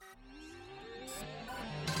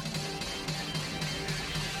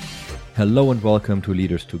Hello and welcome to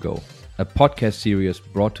Leaders to Go, a podcast series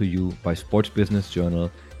brought to you by Sports Business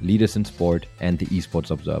Journal, Leaders in Sport, and the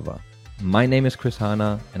Esports Observer. My name is Chris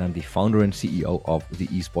Hana, and I'm the founder and CEO of the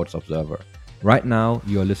Esports Observer. Right now,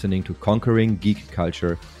 you are listening to Conquering Geek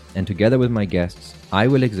Culture, and together with my guests, I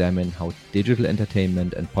will examine how digital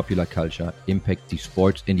entertainment and popular culture impact the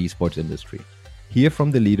sports and esports industry. Hear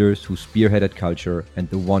from the leaders who spearheaded culture and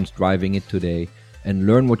the ones driving it today, and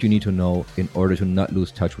learn what you need to know in order to not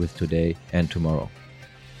lose touch with today and tomorrow.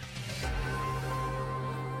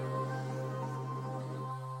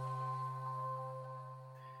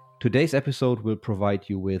 Today's episode will provide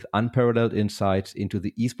you with unparalleled insights into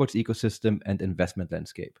the esports ecosystem and investment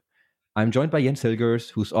landscape. I'm joined by Jens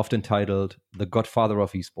Hilgers, who's often titled the Godfather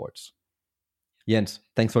of Esports. Jens,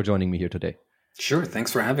 thanks for joining me here today. Sure,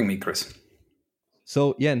 thanks for having me, Chris.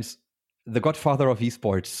 So, Jens, the Godfather of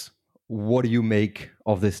Esports, what do you make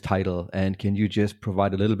of this title? And can you just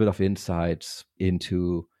provide a little bit of insights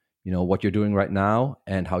into, what you're doing right now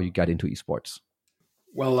and how you got into esports?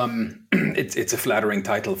 Well, it's a flattering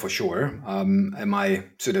title for sure.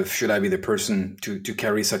 Should I be the person to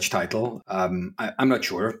carry such title? I'm not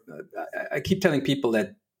sure. I keep telling people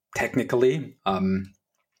that technically,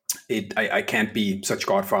 I can't be such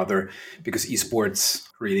godfather because esports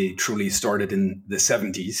really truly started in the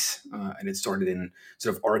 70s, and it started in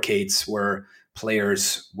sort of arcades where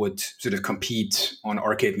players would sort of compete on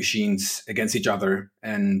arcade machines against each other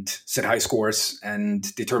and set high scores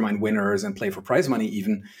and determine winners and play for prize money.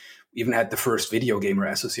 We even had the first video gamer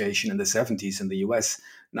association in the 70s in the US.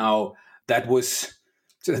 Now, that was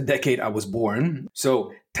the decade I was born.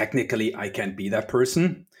 So technically, I can't be that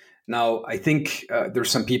person. Now, I think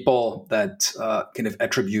there's some people that kind of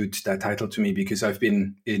attribute that title to me because I've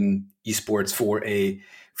been in esports for a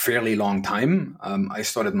fairly long time. I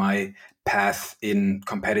started my path in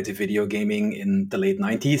competitive video gaming in the late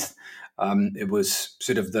 90s. It was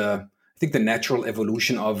sort of the natural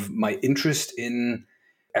evolution of my interest in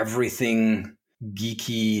everything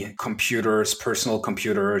geeky, computers, personal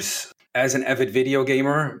computers. As an avid video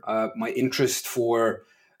gamer, my interest for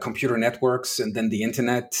computer networks and then the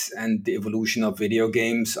internet and the evolution of video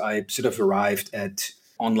games, I sort of arrived at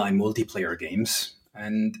online multiplayer games.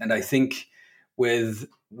 And I think with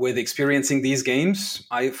experiencing these games,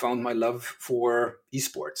 I found my love for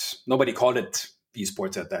esports. Nobody called it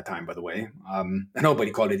esports at that time, by the way. Nobody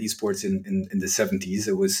called it esports in the 70s.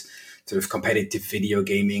 It was sort of competitive video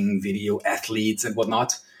gaming, video athletes and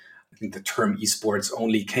whatnot. I think the term esports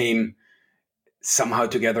only came somehow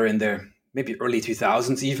together in the maybe early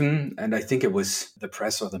 2000s even. And I think it was the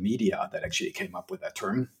press or the media that actually came up with that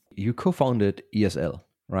term. You co-founded ESL,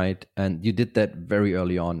 right? And you did that very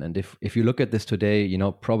early on. And if you look at this today,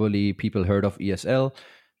 probably people heard of ESL.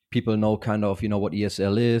 People know kind of, what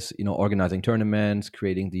ESL is, organizing tournaments,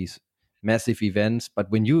 creating these massive events. But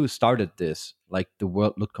when you started this, like the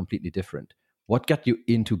world looked completely different. What got you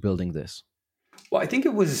into building this? Well, I think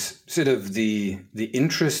it was sort of the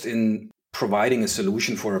interest in providing a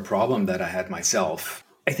solution for a problem that I had myself.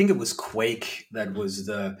 I think it was Quake that was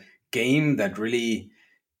the game that really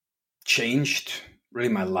changed really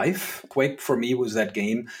my life. Quake for me was that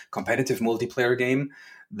game, competitive multiplayer game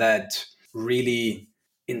that really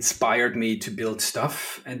inspired me to build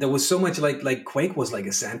stuff. And there was so much like Quake was like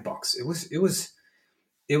a sandbox. It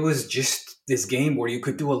was just this game where you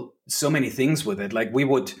could do so many things with it. Like we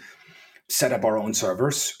would set up our own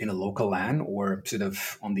servers in a local LAN or sort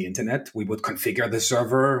of on the internet. We would configure the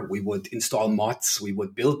server. We would install mods. We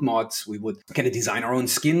would build mods. We would kind of design our own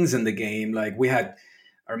skins in the game. I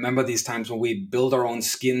remember these times when we built our own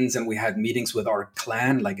skins and we had meetings with our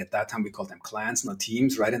clan. Like at that time, we called them clans, not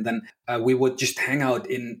teams, right? And then we would just hang out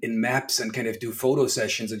in maps and kind of do photo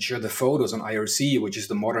sessions and share the photos on IRC, which is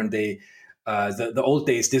the modern day, the old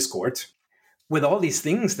days Discord. With all these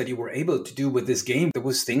things that you were able to do with this game, there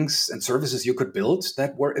was things and services you could build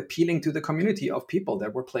that were appealing to the community of people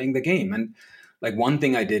that were playing the game. And like one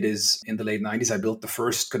thing I did is in the late 90s, I built the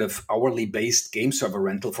first kind of hourly based game server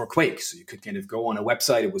rental for Quake. So you could kind of go on a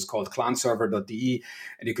website. It was called clanserver.de.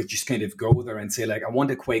 And you could just kind of go there and say like, I want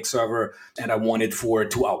a Quake server and I want it for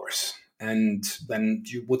 2 hours. And then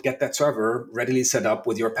you would get that server readily set up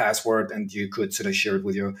with your password and you could sort of share it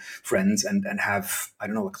with your friends and have, I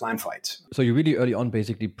don't know, a clan fight. So you really early on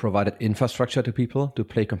basically provided infrastructure to people to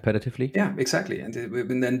play competitively? Yeah, exactly. And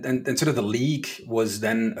then sort of the league was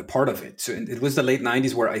then a part of it. So it was the late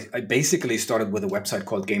 90s where I basically started with a website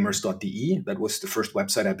called gamers.de. That was the first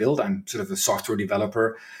website I built. I'm sort of a software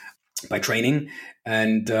developer by training.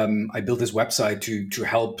 And I built this website to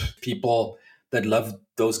help people that love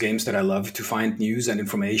those games that I love to find news and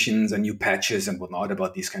information and new patches and whatnot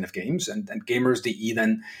about these kind of games. And Gamers.de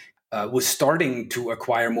then was starting to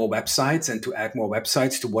acquire more websites and to add more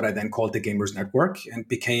websites to what I then called the Gamers Network, and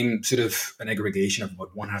became sort of an aggregation of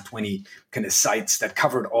about 120 kind of sites that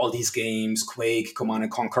covered all these games: Quake, Command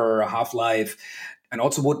and Conquer, Half-Life, and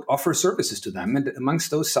also would offer services to them. And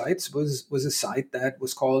amongst those sites was a site that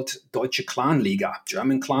was called Deutsche Clanliga,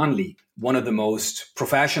 German Clan League, one of the most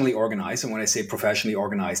professionally organized. And when I say professionally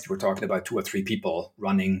organized, we're talking about 2 or 3 people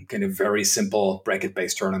running kind of very simple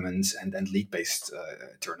bracket-based tournaments and league-based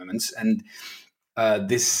tournaments. And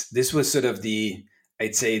this was sort of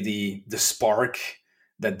I'd say the spark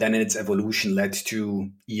that then in its evolution led to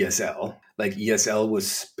ESL. Like ESL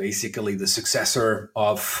was basically the successor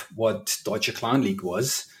of what Deutsche Clan League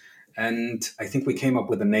was. And I think we came up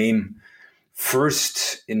with a name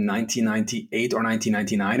first in 1998 or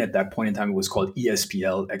 1999. At that point in time, it was called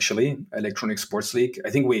ESPL, actually, Electronic Sports League. I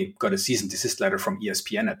think we got a cease and desist letter from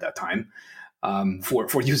ESPN at that time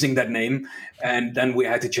for using that name. And then we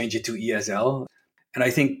had to change it to ESL. And I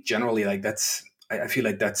think generally, like I feel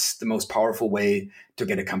like that's the most powerful way to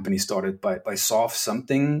get a company started, by solve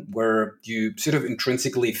something where you sort of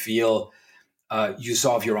intrinsically feel you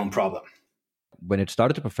solve your own problem. When it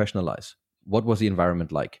started to professionalize, what was the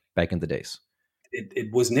environment like back in the days?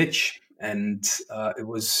 It was niche, and it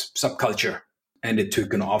was subculture. And it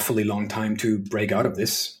took an awfully long time to break out of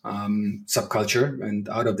this subculture and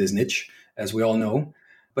out of this niche, as we all know.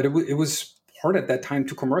 But it was hard at that time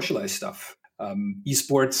to commercialize stuff.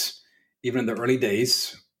 Esports, even in the early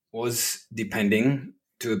days, was depending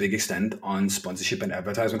to a big extent on sponsorship and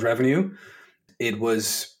advertisement revenue. It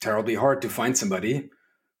was terribly hard to find somebody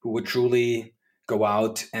who would truly go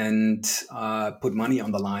out and put money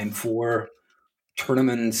on the line for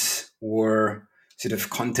tournaments or sort of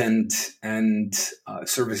content and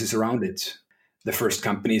services around it. The first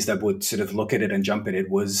companies that would sort of look at it and jump at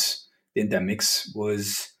it was the Endemics,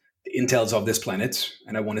 was the Intels of this planet.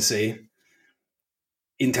 And I want to say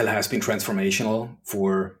Intel has been transformational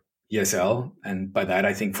for ESL. And by that,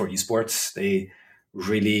 I think for esports, they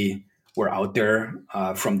really were out there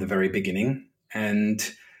from the very beginning. And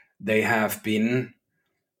they have been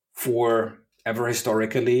forever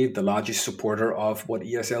historically the largest supporter of what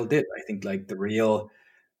ESL did. I think like the real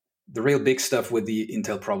big stuff with the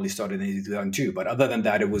Intel probably started in 2002. But other than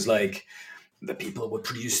that, it was like the people would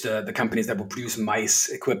produce the companies that would produce mice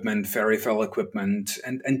equipment, Fairyfell equipment,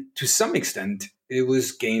 and to some extent it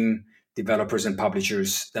was game developers and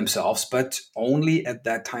publishers themselves, but only at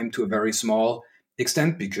that time to a very small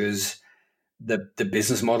extent, because the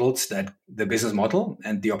business model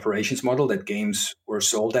and the operations model that games were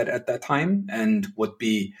sold at that time and would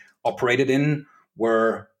be operated in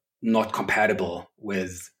were not compatible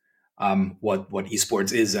with what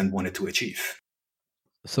esports is and wanted to achieve.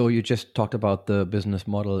 So you just talked about the business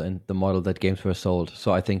model and the model that games were sold.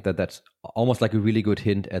 So I think that that's almost like a really good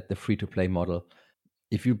hint at the free-to-play model.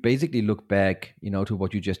 If you basically look back, to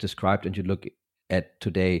what you just described, and you look at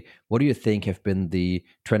today, what do you think have been the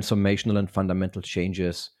transformational and fundamental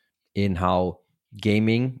changes in how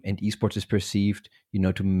gaming and esports is perceived,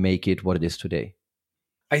 to make it what it is today?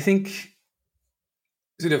 I think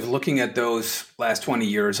sort of looking at those last 20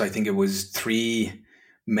 years, I think it was 3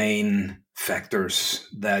 main factors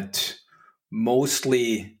that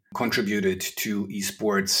mostly contributed to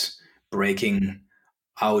esports breaking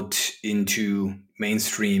out into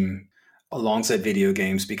mainstream alongside video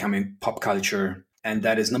games, becoming pop culture. And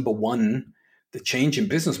that is, number one, the change in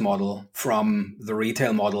business model from the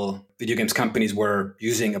retail model video games companies were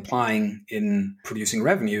applying in producing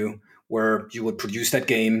revenue, where you would produce that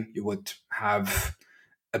game, you would have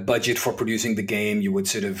a budget for producing the game, you would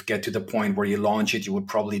sort of get to the point where you launch it, you would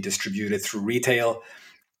probably distribute it through retail.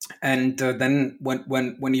 And then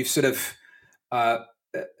when you sort of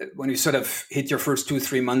hit your first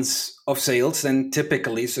 2-3 months of sales, then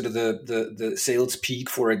typically sort of the sales peak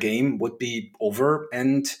for a game would be over,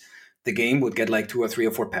 and the game would get like 2 or 3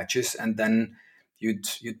 or 4 patches, and then you'd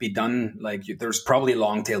be done. Like there's probably a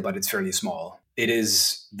long tail, but it's fairly small. It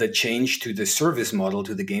is the change to the service model,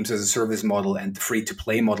 to the games as a service model, and the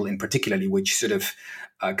free-to-play model in particularly, which sort of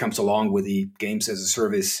comes along with the games as a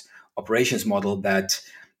service operations model, that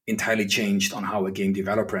entirely changed on how a game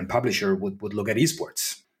developer and publisher would look at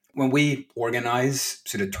esports. When we organize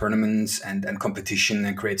sort of tournaments and competition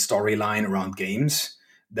and create storyline around games,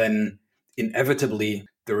 then inevitably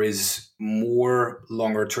there is more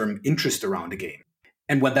longer-term interest around a game.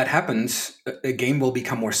 And when that happens, a game will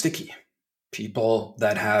become more sticky. People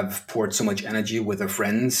that have poured so much energy with their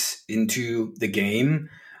friends into the game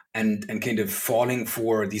and kind of falling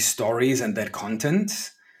for these stories and that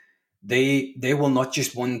content, they will not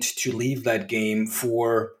just want to leave that game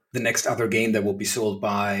for the next other game that will be sold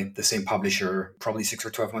by the same publisher probably 6 or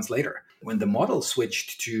 12 months later. When the model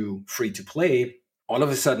switched to free to play, all of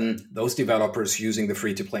a sudden, those developers using the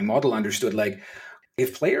free to play model understood, like,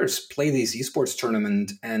 if players play these esports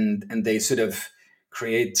tournament and they sort of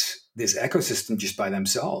create this ecosystem just by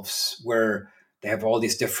themselves, where they have all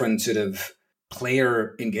these different sort of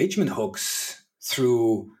player engagement hooks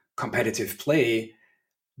through competitive play,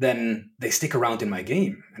 then they stick around in my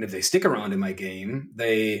game. And if they stick around in my game,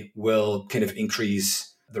 they will kind of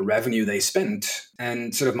increase the revenue they spend.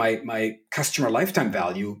 And sort of my customer lifetime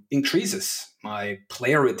value increases. My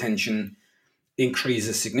player retention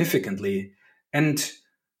increases significantly. And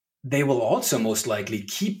they will also most likely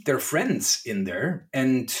keep their friends in there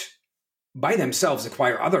and by themselves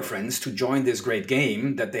acquire other friends to join this great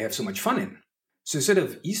game that they have so much fun in. So sort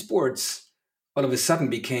of esports all of a sudden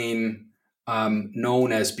became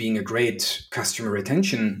known as being a great customer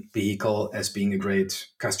retention vehicle, as being a great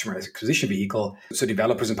customer acquisition vehicle. So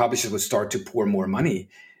developers and publishers would start to pour more money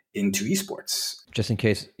into esports. Just in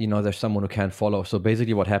case, there's someone who can't follow. So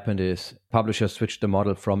basically what happened is publishers switched the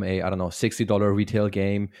model from a, $60 retail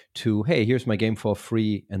game to, hey, here's my game for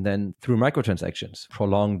free. And then through microtransactions,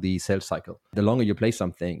 prolong the sales cycle. The longer you play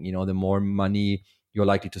something, the more money you're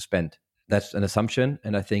likely to spend. That's an assumption.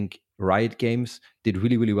 And I think Riot Games did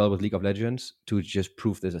really, really well with League of Legends to just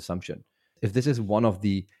prove this assumption. If this is one of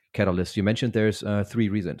the catalysts, you mentioned there's 3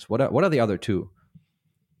 reasons. What are the other 2?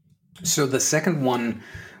 So the second one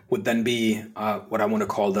would then be what I want to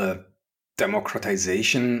call the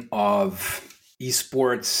democratization of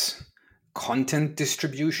esports content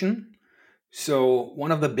distribution. So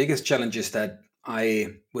one of the biggest challenges that I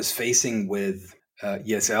was facing with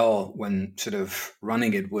ESL when sort of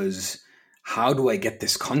running it was, how do I get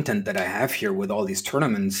this content that I have here with all these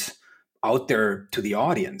tournaments out there to the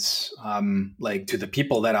audience, like to the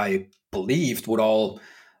people that I believed would all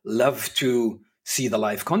love to see the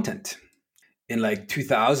live content. In like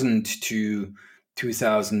 2000 to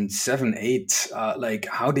 2007, 8, like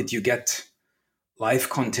how did you get live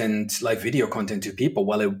content, live video content to people?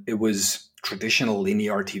 Well, it was traditional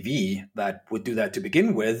linear TV that would do that to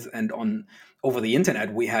begin with. And over the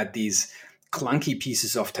internet, we had these clunky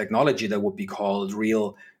pieces of technology that would be called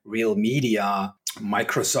real media.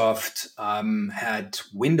 Microsoft had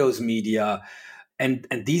Windows Media. And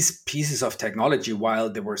these pieces of technology, while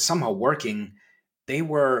they were somehow working, they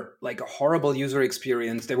were like a horrible user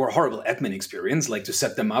experience. They were a horrible admin experience. Like to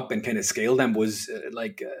set them up and kind of scale them was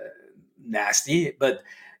nasty, but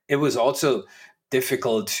it was also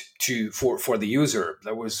difficult for the user.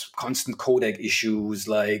 There was constant codec issues,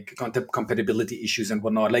 like content compatibility issues and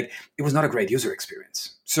whatnot. Like it was not a great user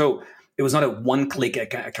experience. So it was not a one click.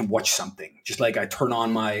 I can watch something. Just like I turn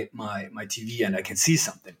on my TV and I can see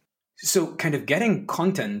something. So kind of getting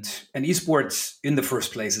content, and esports in the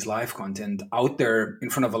first place is live content, out there in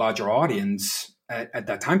front of a larger audience at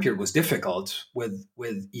that time period was difficult. With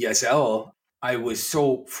ESL, I was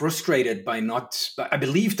so frustrated by I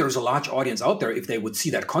believe there's a large audience out there. If they would see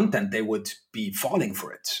that content, they would be falling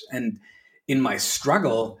for it. And in my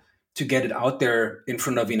struggle to get it out there in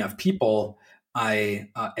front of enough people, I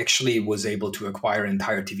actually was able to acquire an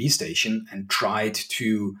entire TV station and tried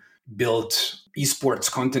to build esports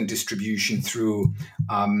content distribution through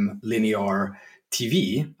linear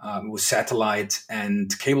TV with satellite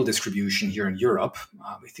and cable distribution here in Europe.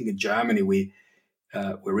 I think in Germany we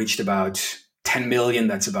reached about 10 million.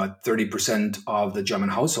 That's about 30% of the German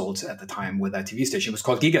households at the time with that TV station. It was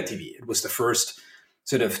called Giga TV. It was the first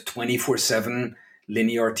sort of 24/7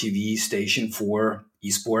 linear TV station for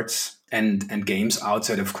esports and games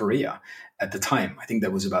outside of Korea at the time. I think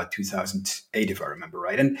that was about 2008, if I remember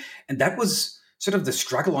right. And that was sort of the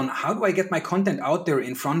struggle on how do I get my content out there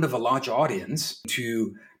in front of a large audience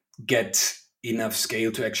to get enough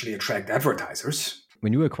scale to actually attract advertisers.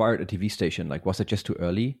 When you acquired a TV station, like was it just too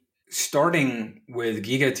early? Starting with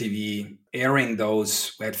Giga TV, airing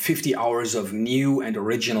those, we had 50 hours of new and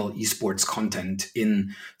original esports content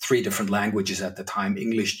in 3 different languages at the time,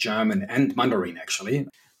 English, German, and Mandarin, actually.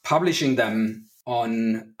 Publishing them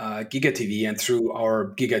on Giga TV and through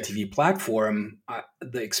our Giga TV platform,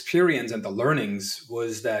 the experience and the learnings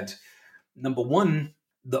was that, number one,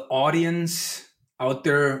 the audience out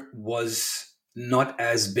there was not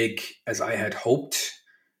as big as I had hoped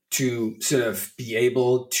to sort of be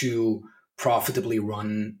able to profitably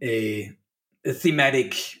run a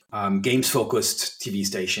thematic, games-focused TV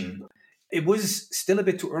station. It was still a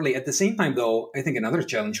bit too early. At the same time, though, I think another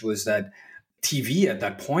challenge was that TV at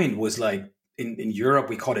that point was like, in Europe,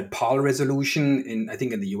 we called it PAL resolution. I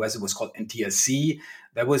think in the US, it was called NTSC.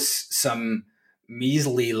 There was some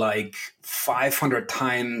measly like 500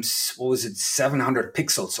 times, 700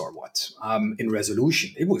 pixels or what, in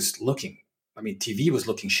resolution. It was looking, TV was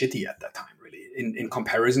looking shitty at that time, really, in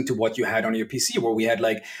comparison to what you had on your PC, where we had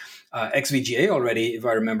like XVGA already, if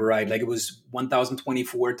I remember right, like it was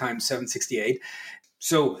 1024 times 768.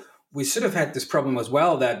 So we sort of had this problem as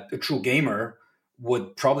well, that a true gamer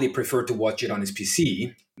would probably prefer to watch it on his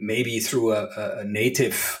PC, maybe through a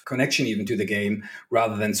native connection even to the game,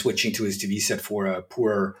 rather than switching to his TV set for a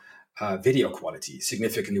poor video quality,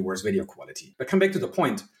 significantly worse video quality. But come back to the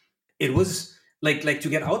point, it was like to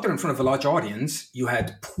get out there in front of a large audience, you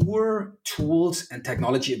had poor tools and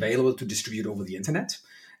technology available to distribute over the internet.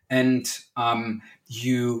 And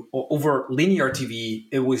you over linear TV,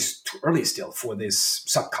 it was too early still for this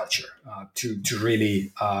subculture to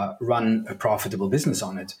really run a profitable business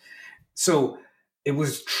on it. So it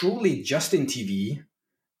was truly just in TV,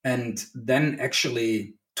 and then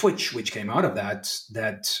actually Twitch, which came out of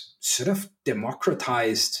that sort of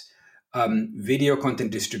democratized video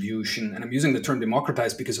content distribution. And I'm using the term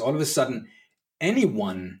democratized because all of a sudden,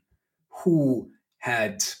 anyone who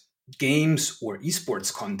had games or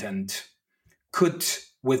esports content could,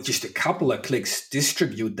 with just a couple of clicks,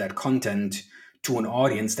 distribute that content to an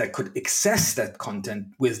audience that could access that content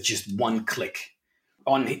with just one click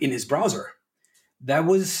in his browser. That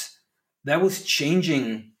was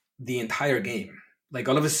changing the entire game. Like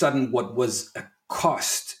all of a sudden, what was a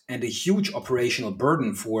cost and a huge operational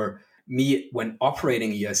burden for me when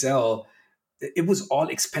operating ESL, it was all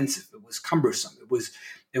expensive. It was cumbersome.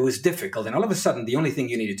 It was difficult. And all of a sudden, the only thing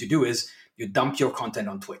you needed to do is you dump your content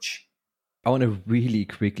on Twitch. I want to really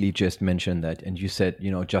quickly just mention that. And you said,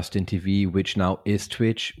 Justin TV, which now is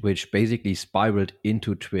Twitch, which basically spiraled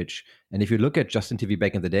into Twitch. And if you look at Justin TV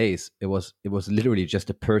back in the days, it was literally just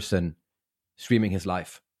a person streaming his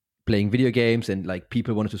life, playing video games, and like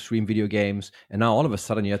people wanted to stream video games. And now all of a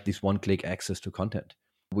sudden you have this one-click access to content.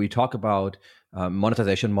 We talk about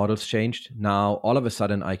monetization models changed. Now all of a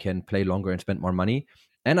sudden I can play longer and spend more money,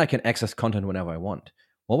 and I can access content whenever I want.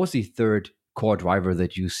 What was the third core driver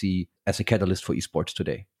that you see as a catalyst for esports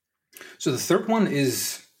today? So the third one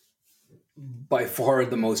is by far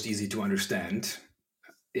the most easy to understand.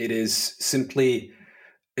 It is simply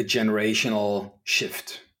a generational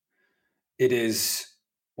shift. It is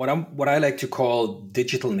what I like to call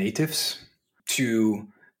digital natives to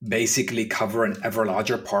basically cover an ever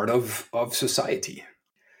larger part of society.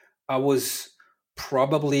 I was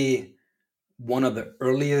probably one of the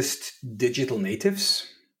earliest digital natives.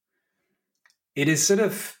 It is sort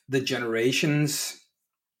of the generations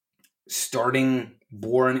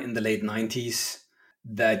born in the late 90s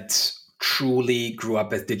that truly grew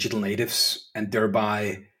up as digital natives and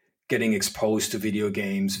thereby getting exposed to video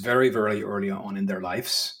games very, very early on in their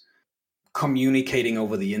lives, communicating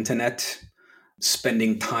over the internet,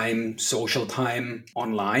 spending time, social time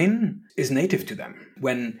online is native to them.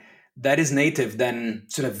 When that is native, then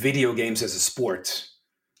sort of video games as a sport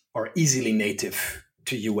are easily native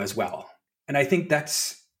to you as well. And I think that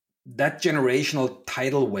generational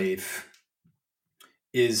tidal wave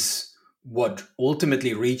is what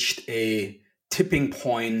ultimately reached a tipping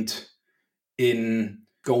point in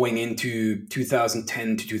going into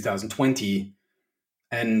 2010 to 2020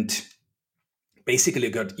 and basically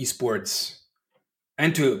got esports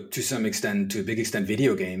and to some extent, to a big extent,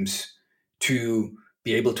 video games to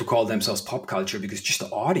be able to call themselves pop culture, because just the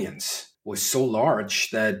audience was so large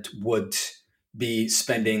that would be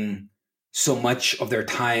spending so much of their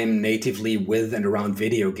time natively with and around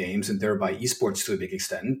video games and thereby esports to a big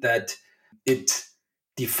extent that it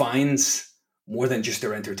defines more than just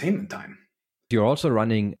their entertainment time. You're also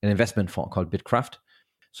running an investment fund called Bitcraft.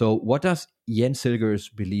 So what does Jens Silgers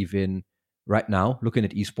believe in right now, looking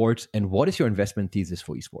at esports, and what is your investment thesis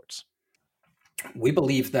for esports? We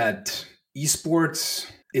believe that esports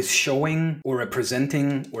is showing or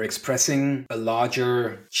representing or expressing a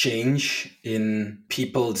larger change in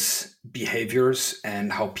people's behaviors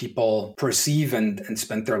and how people perceive and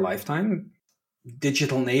spend their lifetime.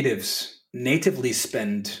 Digital natives natively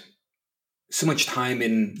spend so much time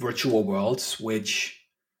in virtual worlds, which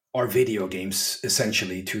are video games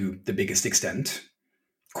essentially to the biggest extent.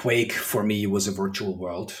 Quake for me was a virtual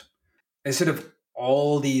world. And sort of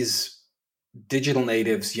all these digital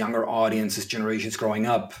natives, younger audiences, generations growing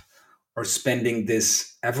up are spending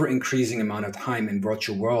this ever increasing amount of time in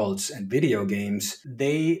virtual worlds and video games.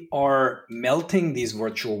 They are melting these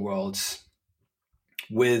virtual worlds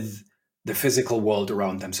with the physical world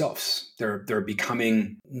around themselves. They're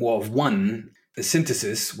becoming more of one, the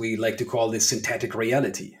synthesis. We like to call this synthetic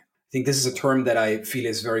reality. I think this is a term that I feel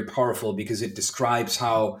is very powerful because it describes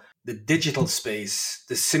how the digital space,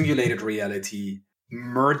 the simulated reality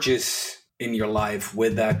merges in your life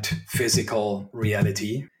with that physical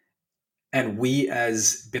reality. And we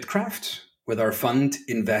as Bitkraft, with our fund,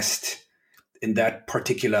 invest in that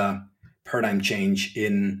particular paradigm change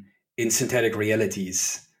in synthetic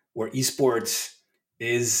realities, where esports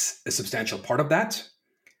is a substantial part of that.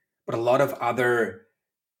 But a lot of other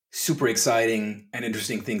super exciting and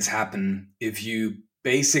interesting things happen if you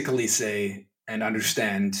basically say and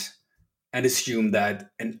understand and assume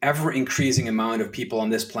that an ever increasing amount of people on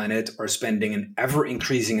this planet are spending an ever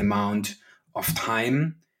increasing amount of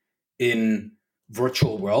time in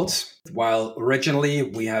virtual worlds. While originally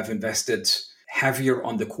we have invested heavier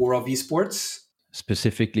on the core of esports.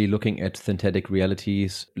 Specifically looking at synthetic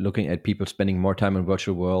realities, looking at people spending more time in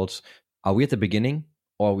virtual worlds. Are we at the beginning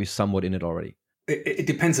or are we somewhat in it already? It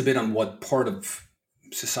depends a bit on what part of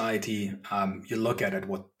society you look at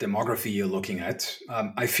what demography you're looking at.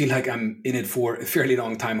 I feel like I'm in it for a fairly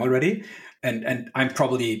long time already. And I'm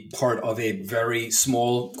probably part of a very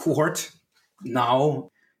small cohort now,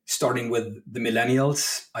 starting with the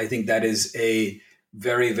millennials. I think that is a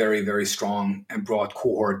very, very, very strong and broad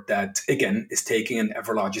cohort that, again, is taking an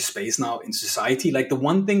ever larger space now in society. Like the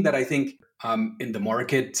one thing that I think in the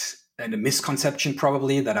market and a misconception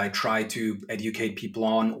probably that I try to educate people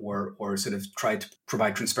on or sort of try to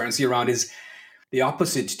provide transparency around is the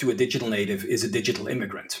opposite to a digital native is a digital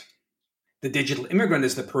immigrant. The digital immigrant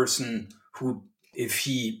is the person who, if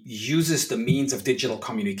he uses the means of digital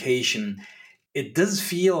communication, it does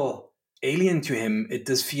feel alien to him. It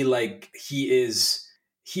does feel like he is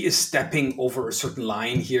stepping over a certain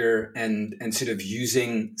line here and sort of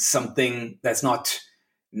using something that's not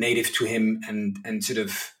native to him and sort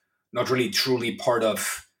of not really truly part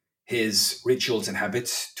of his rituals and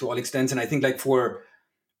habits to all extents. And I think like for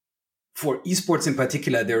esports in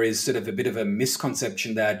particular, there is sort of a bit of a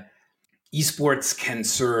misconception that esports can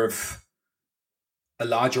serve a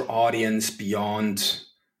larger audience beyond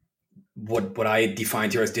what I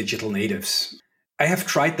defined here as digital natives. I have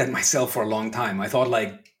tried that myself for a long time. I thought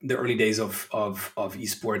like the early days of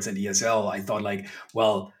esports and ESL, I thought like,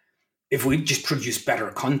 well, if we just produce better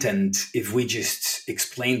content, if we just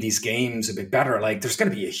explain these games a bit better, like there's going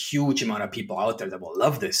to be a huge amount of people out there that will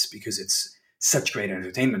love this because it's such great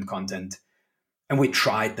entertainment content. And we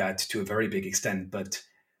tried that to a very big extent, but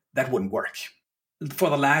that wouldn't work. For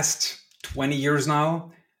the last 20 years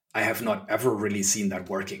now, I have not ever really seen that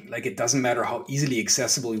working. Like it doesn't matter how easily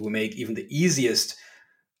accessible we make even the easiest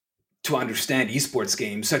to understand esports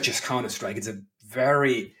games, such as Counter-Strike. It's a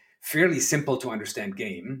fairly simple to understand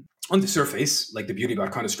game. On the surface, like the beauty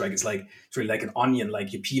about Counter-Strike is like it's really like an onion,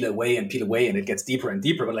 like you peel away and it gets deeper and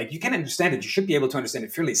deeper. But like you can understand it. You should be able to understand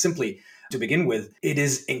it fairly simply to begin with. It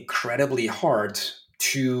is incredibly hard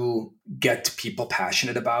to get people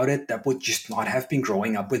passionate about it that would just not have been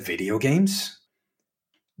growing up with video games.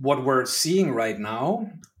 What we're seeing right now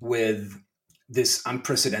with this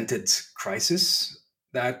unprecedented crisis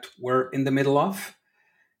that we're in the middle of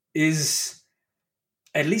is,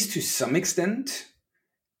 at least to some extent,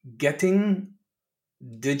 getting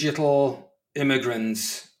digital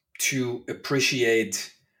immigrants to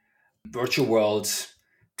appreciate virtual worlds,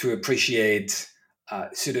 to appreciate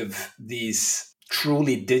sort of these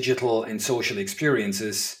truly digital and social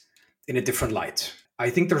experiences in a different light. I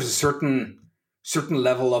think there's a certain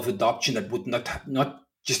level of adoption that would not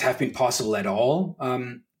just have been possible at all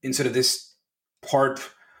in sort of this part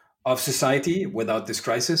of society without this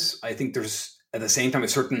crisis. I think there's at the same time a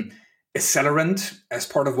certain accelerant as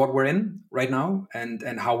part of what we're in right now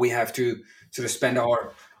and how we have to sort of spend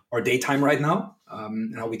our daytime right now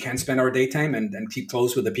and how we can spend our daytime and keep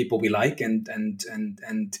close with the people we like and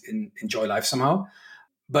enjoy life somehow.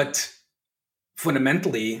 But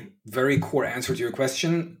fundamentally, very core answer to your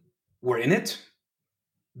question, we're in it.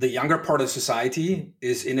 The younger part of society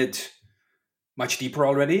is in it much deeper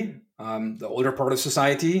already. The older part of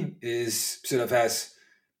society is sort of has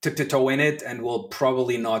tipped a toe in it and will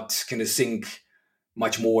probably not kind of sink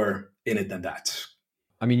much more in it than that.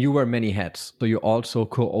 I mean, you wear many hats. So you're also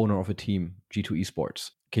co-owner of a team, G2 Esports.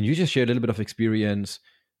 Can you just share a little bit of experience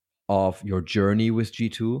of your journey with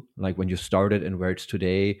G2, like when you started and where it's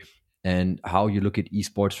today, and how you look at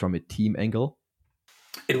esports from a team angle?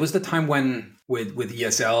 It was the time when with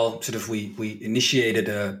ESL, sort of we initiated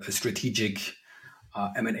a strategic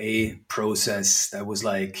M&A process that was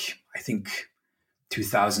like, I think,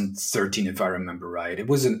 2013, if I remember right. It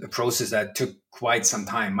was a process that took quite some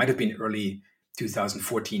time, might have been early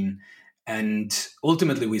 2014. And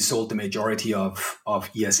ultimately, we sold the majority of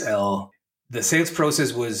ESL. The sales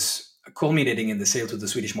process was culminating in the sale to the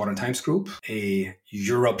Swedish Modern Times Group, a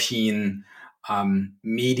European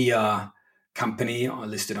media company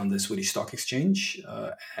listed on the Swedish Stock Exchange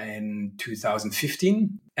in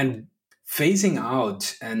 2015. And phasing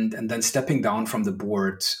out and then stepping down from the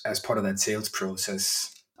board as part of that sales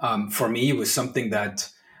process, for me was something that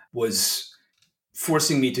was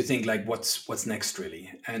forcing me to think like, what's next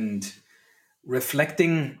really? And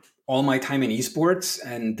reflecting all my time in esports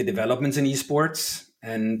and the developments in esports,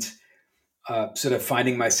 and sort of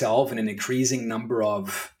finding myself in an increasing number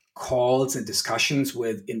of calls and discussions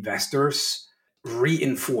with investors,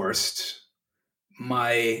 reinforced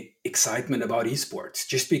my excitement about esports.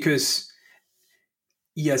 Just because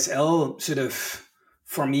ESL sort of,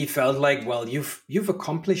 for me, felt like, well, you've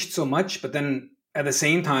accomplished so much, but then at the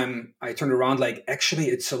same time, I turned around like, actually,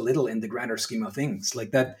 it's so little in the grander scheme of things.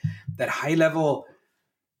 Like that high level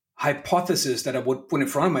hypothesis that I would put in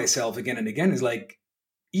front of myself again and again is like,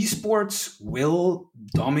 esports will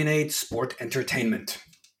dominate sport entertainment.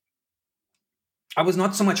 I was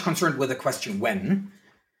not so much concerned with the question when.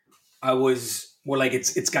 I was more like,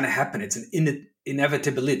 it's going to happen. It's an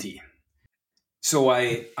inevitability. So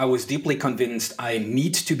I was deeply convinced I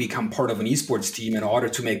need to become part of an esports team in order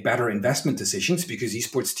to make better investment decisions, because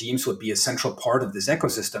esports teams would be a central part of this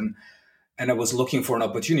ecosystem. And I was looking for an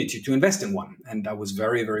opportunity to invest in one. And I was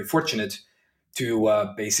very, very fortunate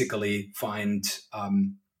to basically find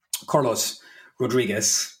Carlos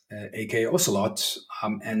Rodriguez, aka Ocelot,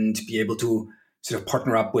 and be able to sort of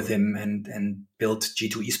partner up with him and build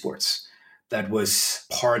G2 Esports. That was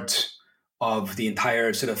part of the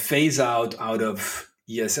entire sort of phase out of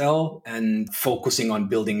ESL and focusing on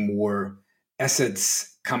building more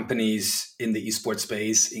assets, companies in the esports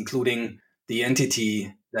space, including the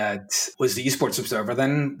entity that was the Esports Observer,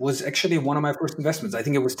 then was actually one of my first investments. I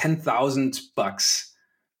think it was $10,000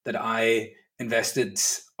 that I invested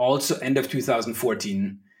also end of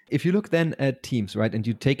 2014. If you look then at teams, right, and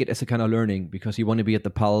you take it as a kind of learning, because you want to be at the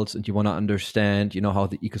pulse and you want to understand, how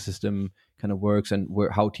the ecosystem kind of works and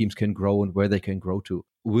how teams can grow and where they can grow to.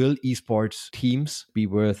 Will esports teams be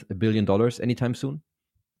worth $1 billion anytime soon?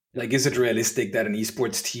 Like, is it realistic that an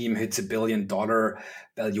esports team hits $1 billion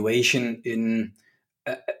valuation in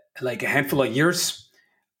like a handful of years?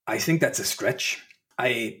 I think that's a stretch.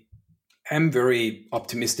 I am very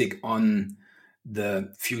optimistic on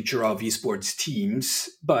the future of esports teams,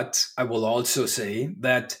 but I will also say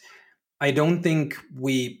that I don't think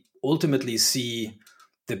we ultimately see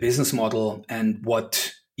the business model and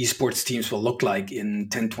what esports teams will look like in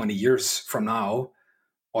 10, 20 years from now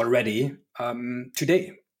already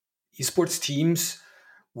today. Esports teams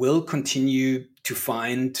will continue to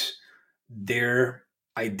find their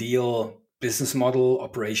ideal business model,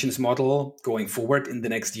 operations model going forward in the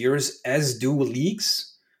next years, as do leagues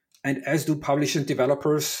and as do publishers and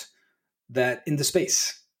developers that in the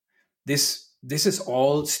space. This is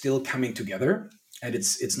all still coming together, and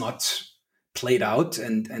it's not played out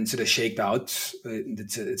and sort of shaked out.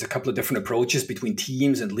 It's a couple of different approaches between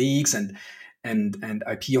teams and leagues and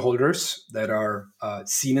IP holders that are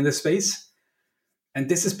seen in this space. And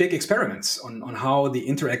this is big experiments on how the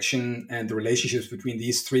interaction and the relationships between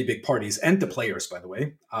these three big parties and the players, by the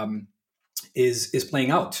way, is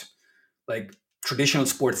playing out. Like, traditional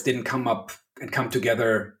sports didn't come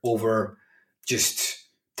together over just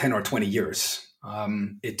 10 or 20 years.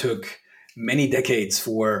 It took many decades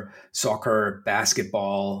for soccer,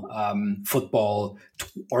 basketball, football to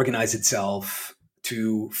organize itself,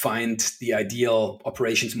 to find the ideal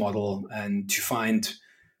operations model, and to find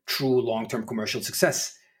true long-term commercial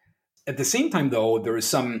success. At the same time, though, there is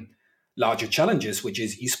some larger challenges, which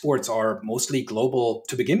is esports are mostly global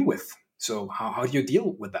to begin with. So how do you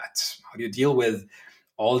deal with that? How do you deal with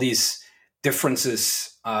all these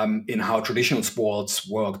differences in how traditional sports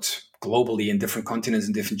worked globally in different continents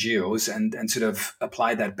and different geos, and sort of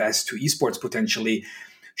apply that best to esports potentially?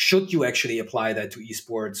 Should you actually apply that to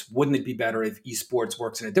esports? Wouldn't it be better if esports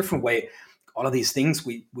works in a different way? All of these things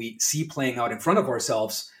we see playing out in front of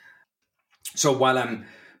ourselves. So while I'm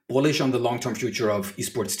bullish on the long-term future of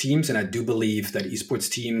esports teams, and I do believe that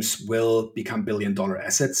esports teams will become billion-dollar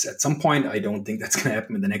assets at some point, I don't think that's going to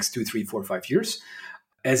happen in the next 2, 3, 4, 5 years.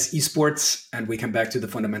 As esports, and we come back to the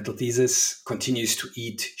fundamental thesis, continues to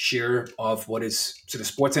eat share of what is sort of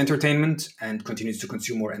sports entertainment and continues to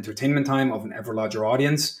consume more entertainment time of an ever larger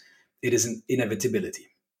audience, it is an inevitability.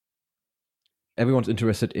 Everyone's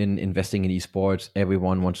interested in investing in esports.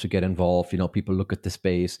 Everyone wants to get involved. People look at the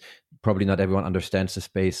space. Probably not everyone understands the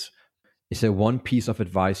space. Is there one piece of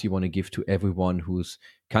advice you want to give to everyone who's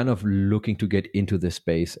kind of looking to get into this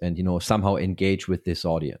space and, somehow engage with this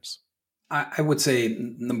audience? I would say,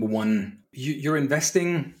 number one, you're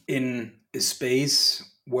investing in a space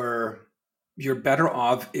where, you're better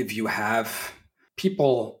off if you have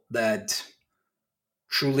people that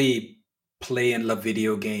truly play and love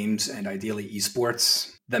video games and ideally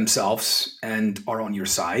esports themselves and are on your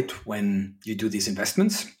side when you do these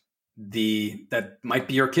investments. That might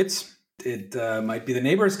be your kids. It might be the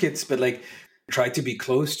neighbor's kids, but like try to be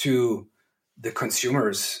close to the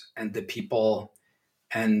consumers and the people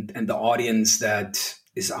and the audience that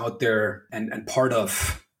is out there and part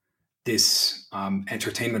of this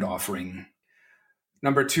entertainment offering.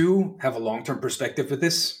 Number 2, have a long-term perspective with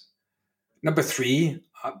this. Number 3,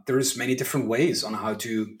 there's many different ways on how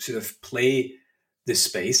to sort of play this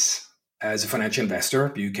space as a financial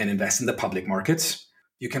investor. You can invest in the public markets.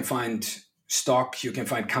 You can find stock, you can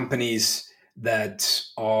find companies that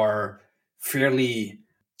are fairly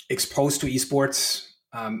exposed to esports,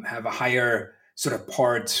 have a higher sort of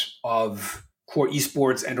part of core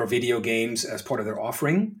esports and or video games as part of their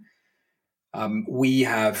offering. We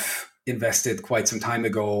have invested quite some time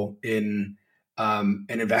ago in an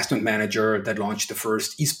investment manager that launched the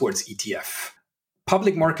first esports ETF.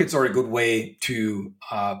 Public markets are a good way to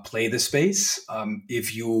play the space.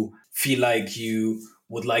 If you feel like you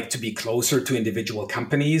would like to be closer to individual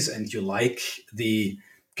companies and you like the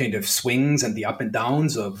kind of swings and the up and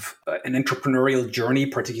downs of an entrepreneurial journey,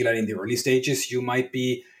 particularly in the early stages, you might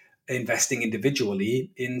be investing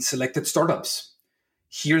individually in selected startups.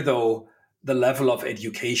 Here, though, the level of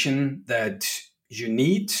education that you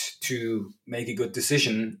need to make a good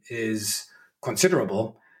decision is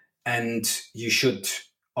considerable, and you should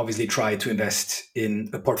obviously try to invest in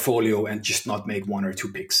a portfolio and just not make 1 or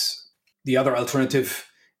 2 picks. The other alternative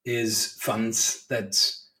is funds that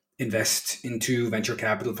invest into venture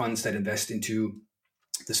capital funds that invest into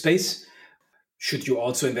the space. Should you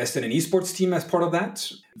also invest in an esports team as part of that?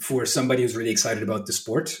 For somebody who's really excited about the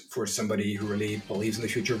sport, for somebody who really believes in the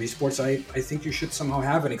future of esports, I think you should somehow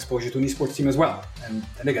have an exposure to an esports team as well. And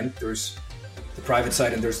again, there's the private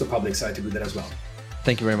side and there's the public side to do that as well.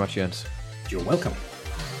 Thank you very much, Jens. You're welcome.